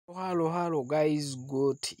Hello, guys.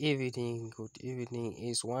 Good evening. Good evening.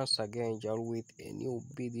 Is once again Jal with a new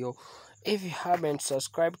video. If you haven't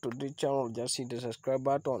subscribed to the channel, just hit the subscribe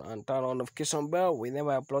button and turn on notification bell.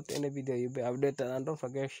 Whenever I upload any video, you'll be updated. And don't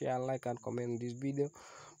forget share, like, and comment this video.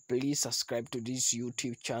 Please subscribe to this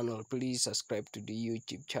YouTube channel. Please subscribe to the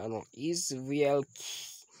YouTube channel. Is VL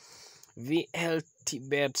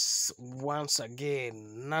Tibets once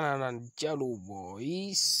again. Nananan Jalu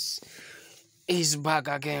boys is back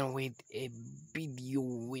again with a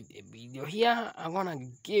video. Here I'm gonna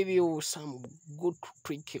give you some good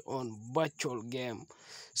trick on virtual game,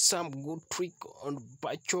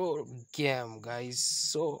 guys.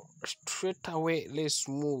 So straight away let's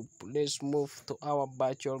move to our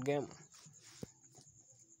virtual game,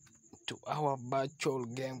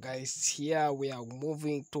 guys. Here we are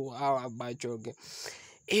moving to our virtual game.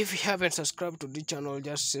 If you haven't subscribed to the channel,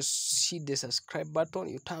 just hit the subscribe button.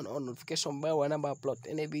 You turn on notification bell whenever I upload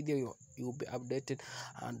any video. You'll be updated.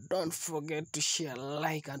 And don't forget to share,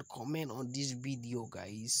 like, and comment on this video,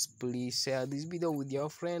 guys. Please share this video with your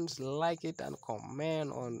friends. Like it and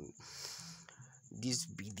comment on this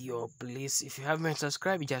video, please. If you haven't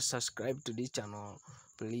subscribed, just subscribe to this channel,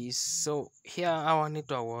 please. So here our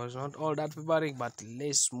network was not all that favoring, but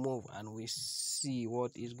let's move and we see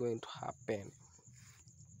what is going to happen.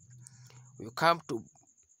 We come to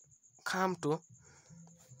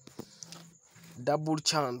double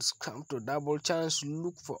chance.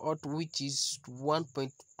 Look for out which is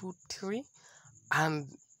 1.23,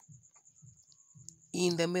 and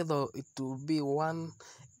in the middle it will be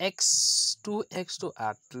 1x, 2x2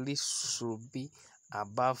 at least should be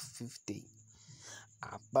above 50.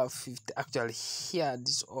 Actually, here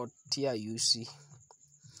this odd here you see.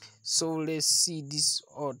 So let's see this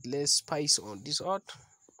odd. Let's spice on this odd.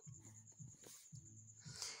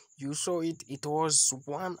 You saw it was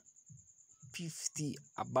 150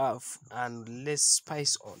 above, and let's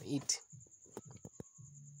spice on it.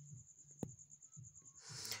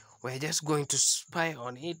 We're just going to spy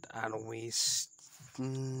on it and we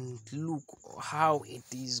look how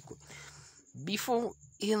it is. Before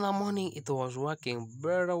in the morning it was working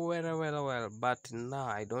very well, but now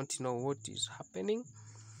I don't know what is happening.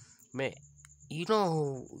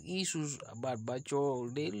 Issues about virtual,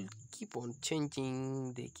 they keep on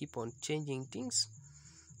changing things,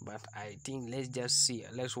 but I think let's just see,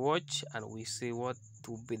 let's watch and we see what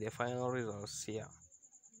will be the final results here.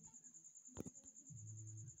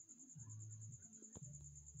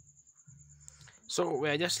 So we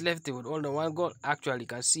are just left with only one goal. Actually, you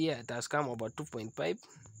can see here it has come over 2.5.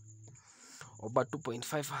 Over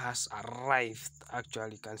 2.5 has arrived.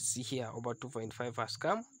 Actually, you can see here over 2.5 has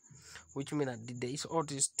come, which means that this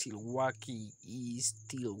order is still working.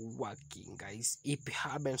 Guys. If you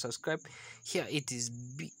haven't subscribed, here it is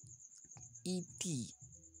BET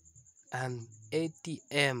and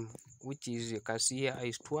ATM, which is, you can see here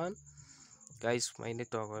is 1. Guys, my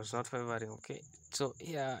network was not favoring. Okay, so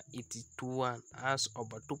here it is 1 as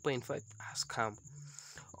over 2.5 has come.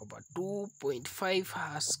 Over 2.5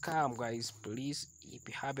 has come, guys. Please, if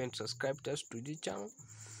you haven't subscribed us to the channel,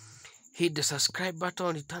 hit the subscribe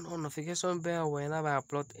button, turn on notification bell. Whenever I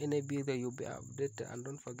upload any video, you'll be updated. And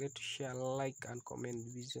don't forget to share, like, and comment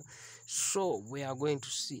the video. So we are going to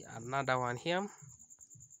see another one here.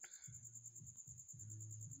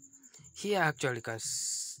 Here actually you can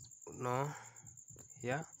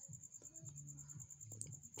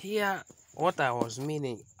here what I was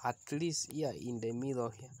meaning, at least here in the middle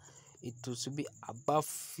here, it should be above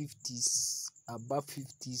 50s, above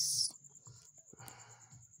 50s,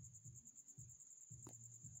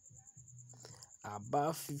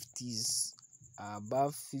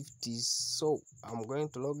 So I'm going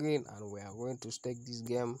to log in and we are going to stake this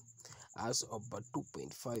game as over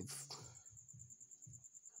 2.5.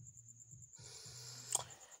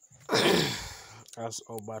 as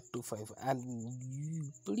over 2.5, and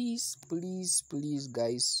you please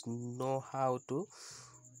guys know how to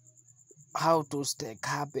stake,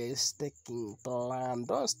 have a staking plan.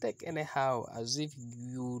 Don't stake anyhow as if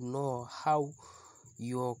you know how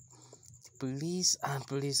your please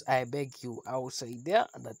I beg you, I will say there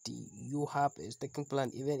that you have a staking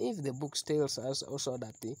plan, even if the book tells us also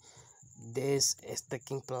that there's a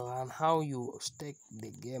staking plan, how you stake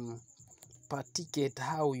the game per ticket,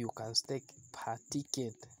 how you can stake per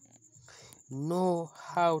ticket. Know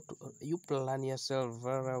how to you plan yourself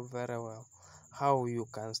very well, how you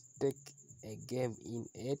can stake a game in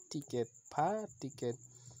a ticket per ticket.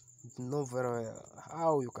 Know very well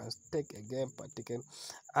how you can stake a game per ticket.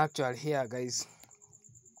 Actually here, guys,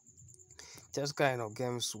 just kind of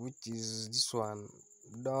games which is this one,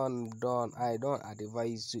 I don't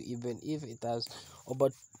advise you, even if it has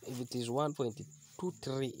over if it is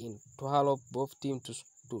 1.23 in to allow both teams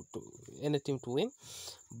to any team to win.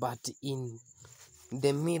 But in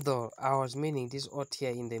the middle, I was meaning this odd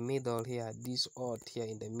here in the middle here, this odd here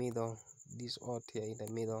in the middle, this odd here in the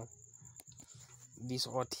middle, this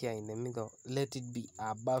odd here in the middle, let it be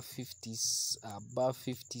above 50s, above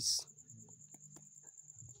 50s,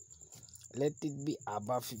 let it be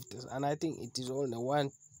above 50s. And I think it is only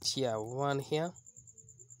one here, one here.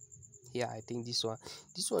 Here I think this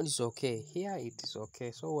one is okay. Here it is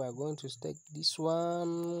okay, so we are going to stake this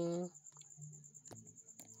one.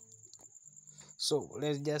 So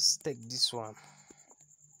let's just stake this one,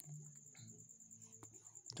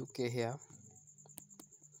 2k here.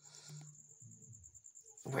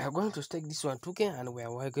 We are going to stake this one 2k, and we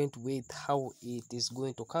are going to wait how it is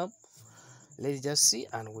going to come. Let's just see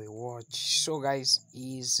and we watch. So guys,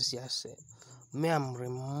 is just me, I'm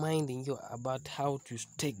reminding you about how to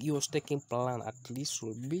stake. Your staking plan at least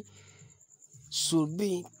should be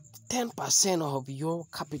 10% of your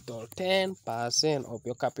capital. 10% of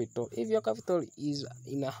your capital. If your capital is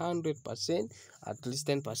in 100%, at least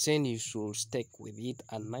 10% you should stake with it,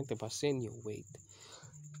 and 90% you wait.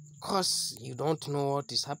 Because you don't know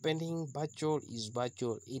what is happening. Virtual is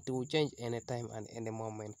virtual. It will change anytime and any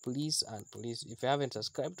moment. Please and please, if you haven't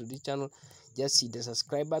subscribed to this channel, just hit the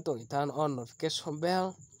subscribe button, turn on notification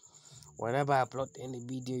bell. Whenever I upload any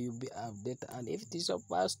video, you'll be updated. And if it is your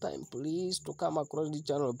first time, please, to come across the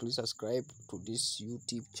channel, please subscribe to this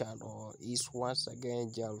YouTube channel. Is once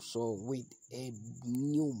again also with a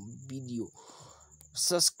new video.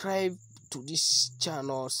 Subscribe to this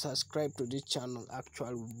channel.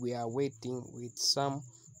 Actually, we are waiting with some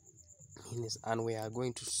minutes, and we are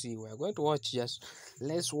going to see. We are going to watch. Just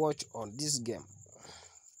let's watch on this game.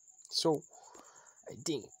 So I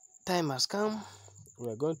think time has come. We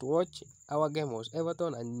are going to watch. Our game was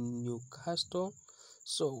Everton and Newcastle,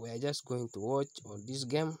 so we are just going to watch on this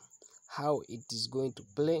game how it is going to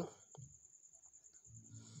play.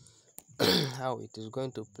 How it is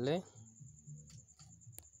going to play.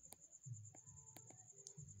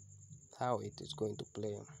 How it is going to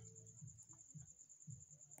play.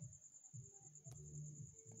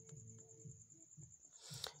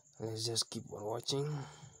 Let's just keep on watching.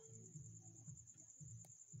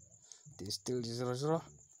 It is still 0-0.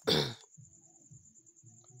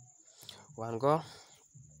 One goal.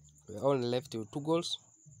 We only left with 2 goals.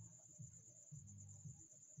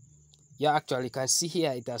 Yeah, actually, you can see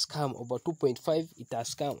here it has come over 2.5. It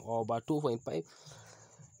has come over 2.5.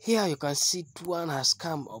 Here you can see 2-1 has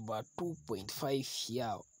come over 2.5.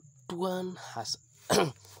 Here 2-1 has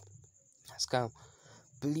has come.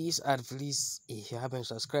 Please and please, if you haven't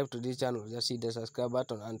subscribed to this channel, just hit the subscribe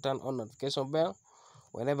button and turn on notification bell.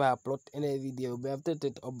 Whenever I upload any video, you'll be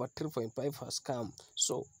updated. Over 3.5 has come.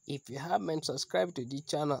 So if you haven't subscribed to this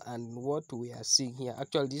channel, and what we are seeing here,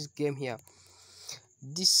 actually this game here,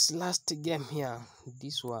 this last game here,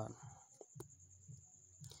 this one,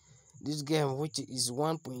 this game which is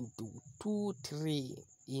 1.23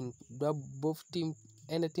 in both team,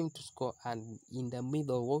 any team to score, and in the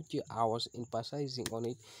middle, what I was emphasizing on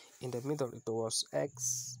it, in the middle it was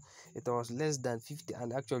X, it was less than 50,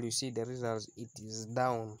 and actually you see the results, it is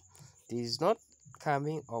down. It is not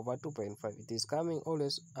coming over 2.5, it is coming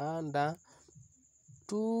always under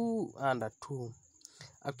 2.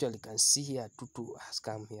 Actually you can see here 2-2 has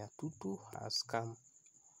come here, 2-2 has come.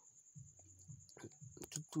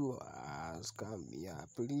 2 has come here.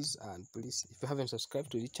 Please and please, if you haven't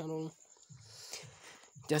subscribed to the channel,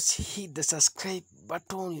 just hit the subscribe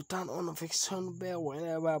button, you turn on notification bell.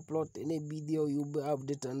 Whenever I upload any video, you'll be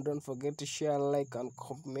updated. And don't forget to share, like, and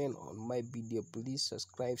comment on my video. Please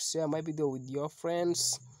subscribe, share my video with your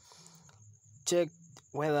friends. Check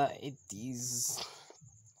whether it is.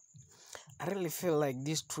 I really feel like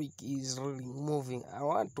this trick is really moving. I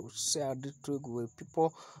want to share this trick with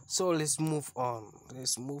people. So let's move on.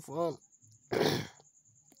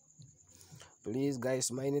 Please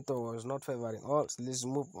guys, my network was not favoring all. Let's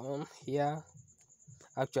move on here.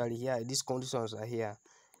 Actually here, these conditions are here.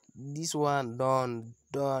 This one, don't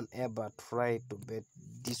ever try to bet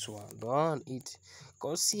this one. Don't it,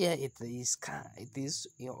 because here it is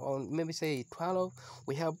on, maybe say 12.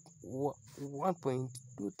 We have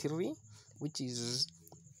 1.23, which is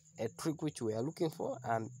a trick which we are looking for,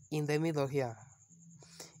 and in the middle here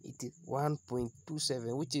it is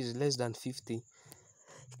 1.27, which is less than 50.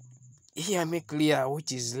 Here make clear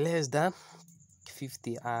which is less than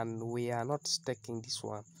 50, and we are not staking this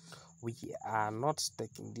one. Let's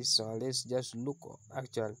just look.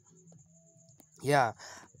 Actually, yeah,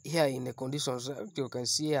 here in the conditions, you can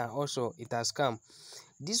see here also it has come.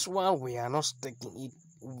 This one we are not staking it.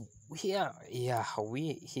 here, yeah,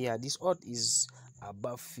 we here this odd is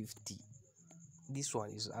above 50. This one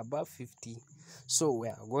is above 50, so we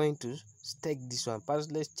are going to stake this one.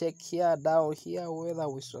 First, let's check here down here whether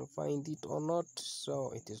we shall find it or not.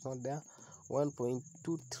 So it is not there.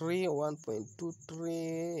 1.23,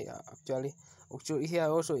 1.23. Yeah, actually here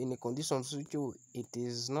also in the conditions which it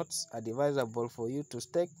is not advisable for you to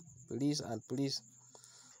stake. Please and please,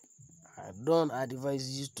 I don't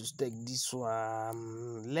advise you to stake this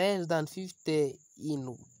one less than 50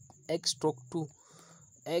 in x stroke 2.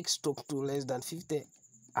 X stroke 2 less than 50.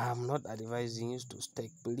 I'm not advising you to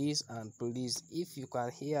stake. Please and please, if you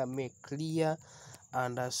can hear me clear,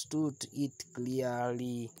 understood it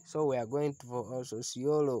clearly. So we are going to for also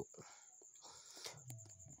Ciolo.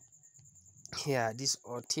 Here, this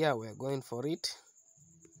out here, we are going for it.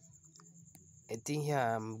 I think here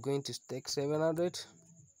I'm going to stake 700.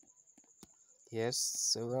 Yes,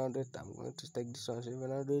 700. I'm going to stake this one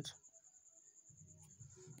 700.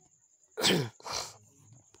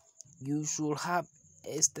 You should have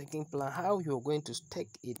a staking plan. How you're going to stake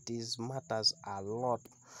it is matters a lot.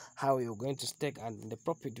 How you're going to stake and the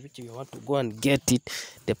profit which you want to go and get it,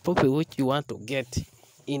 the profit which you want to get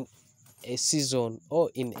in a season or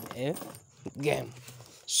in a game.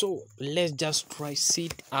 So let's just try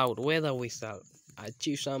sit out whether we shall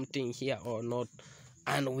achieve something here or not,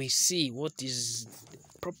 and we see what is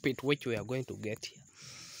profit which we are going to get here.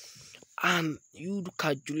 And you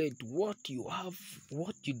calculate what you have,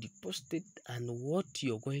 what you deposited, and what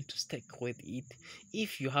you're going to stake with it.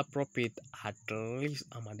 If you have profit, at least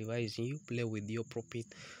I'm advising you play with your profit.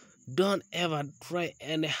 Don't ever try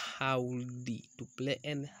anyhow to play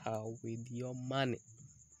anyhow with your money.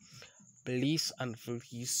 Please and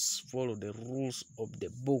please follow the rules of the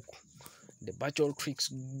book, the Battle Tricks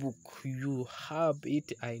book. You have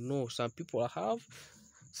it. I know some people have,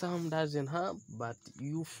 some doesn't have, but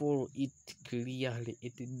you follow it clearly.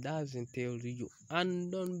 It doesn't tell you.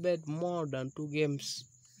 And don't bet more than 2 games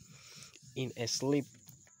in a slip,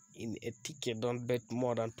 in a ticket. Don't bet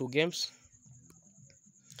more than 2 games.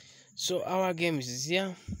 So our game is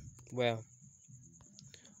here. Well,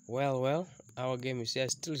 our game is here.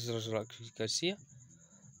 Still 0-0. As you can see,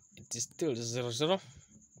 it is still 0-0.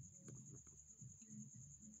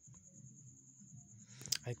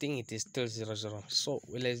 I think it is still 0-0. So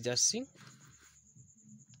let's just see.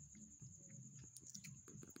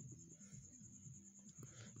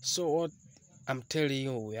 So what I'm telling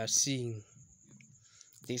you, we are seeing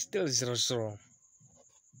it is still 0-0.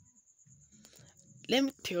 Let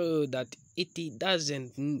me tell you that it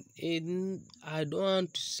doesn't. I don't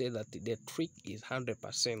want to say that the trick is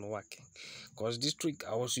 100% working, because this trick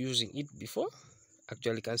I was using it before.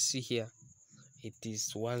 Actually, you can see here it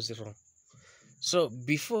is 1-0. So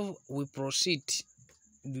before we proceed,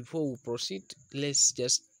 let's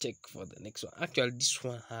just check for the next one. Actually, this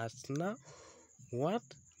one has now what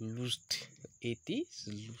loosed. It is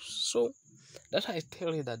loose. So that's why I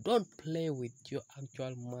tell you that don't play with your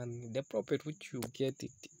actual money. The profit which you get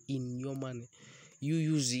it in your money, you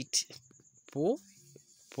use it for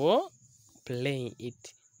playing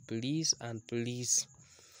it. Please and please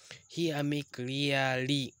hear me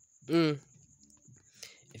clearly.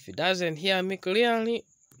 If it doesn't hear me clearly,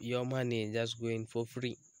 your money is just going for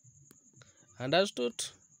free. Understood?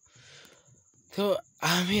 So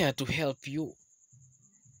I'm here to help you,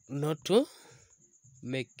 not to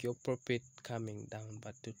make your profit coming down,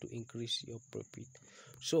 but to increase your profit.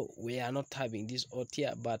 So we are not having this out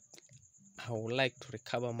here, but I would like to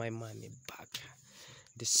recover my money back.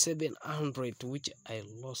 The 700 which I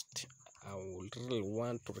lost, I would really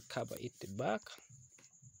want to recover it back.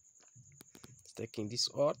 Taking this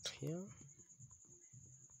out here,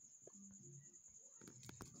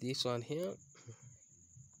 this one here,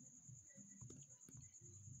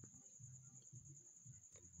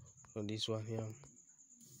 so this one here.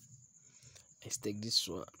 Let's take this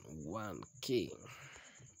one 1k.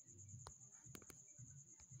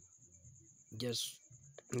 Just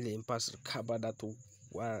pass recover that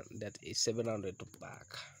one, that is 700 back.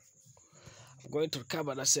 I'm going to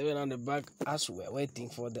recover the 700 back as we're waiting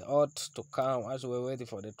for the odd to come, as we're waiting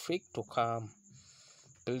for the trick to come.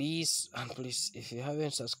 Please and please, if you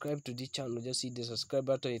haven't subscribed to this channel, just hit the subscribe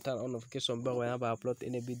button and turn on notification bell. Whenever I upload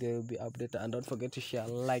any video, will be updated. And don't forget to share,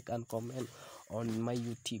 like, and comment on my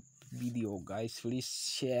YouTube video, guys. Please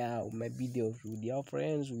share my videos with your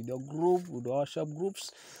friends, with your group, with your WhatsApp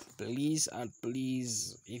groups. Please and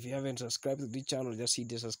please, if you haven't subscribed to this channel, just hit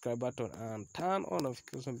the subscribe button and turn on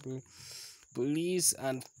notification bell. Please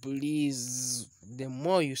and please, the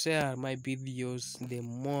more you share my videos, the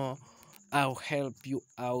more I'll help you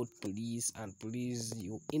out. Please and please,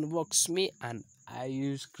 you inbox me and I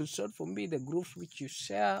use screenshot for me the groups which you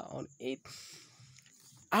share on it.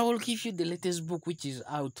 I will give you the latest book which is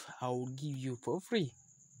out. I will give you for free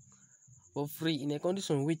in a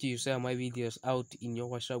condition which you share my videos out in your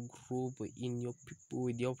WhatsApp group, in your people,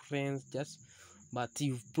 with your friends. Just but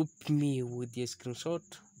you put me with the screenshot.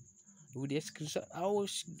 I will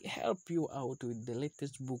help you out with the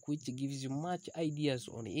latest book which gives you much ideas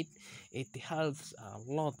on it. It helps a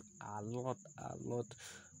lot.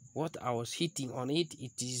 What I was hitting on it,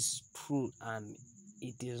 it is true and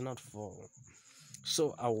it is not for.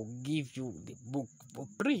 So I will give you the book for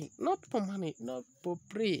free, not for money, not for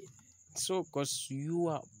free. So because you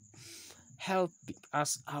are helping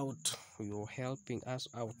us out, you're helping us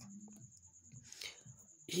out.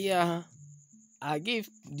 Here I give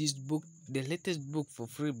this book, the latest book, for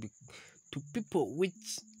free to people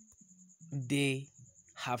which they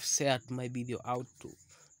have shared my video out to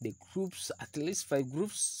the groups, at least 5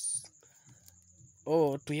 groups,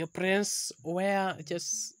 or to your friends, where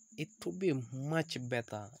just it will be much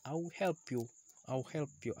better. I will help you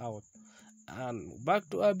out. And back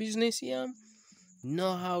to our business here.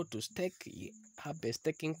 Know how to stake. Have a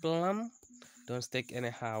staking plan. Don't stake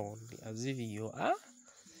anyhow as if you are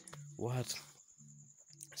what.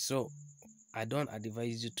 So I don't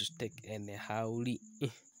advise you to stake anyhowly.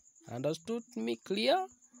 Understood me clear?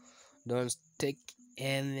 Don't stake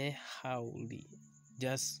anyhowly.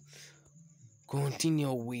 Just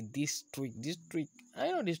continue with this trick.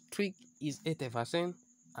 I know this trick is 80%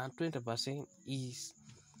 and 20% is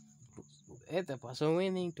 80%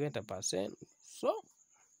 winning, 20%. So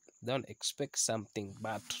don't expect something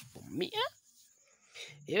bad from me.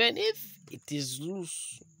 Even if it is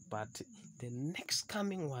loose, but the next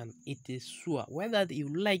coming one, it is sure. Whether you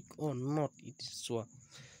like or not, it is sure.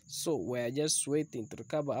 So we're just waiting to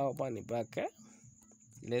recover our money back.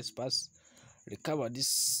 Let's first recover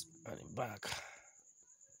this money back.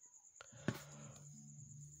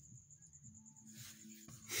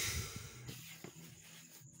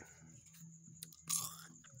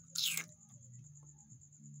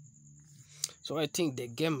 So I think the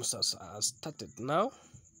games has started now.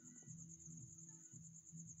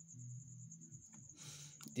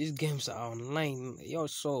 These games are online. You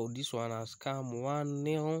saw this one has come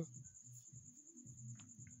 1-0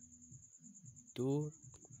 to.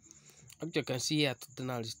 Actually, you can see here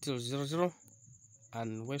Tottenham is still 0-0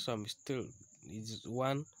 and West Ham is still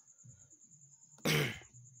 1.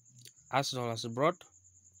 Arsenal has brought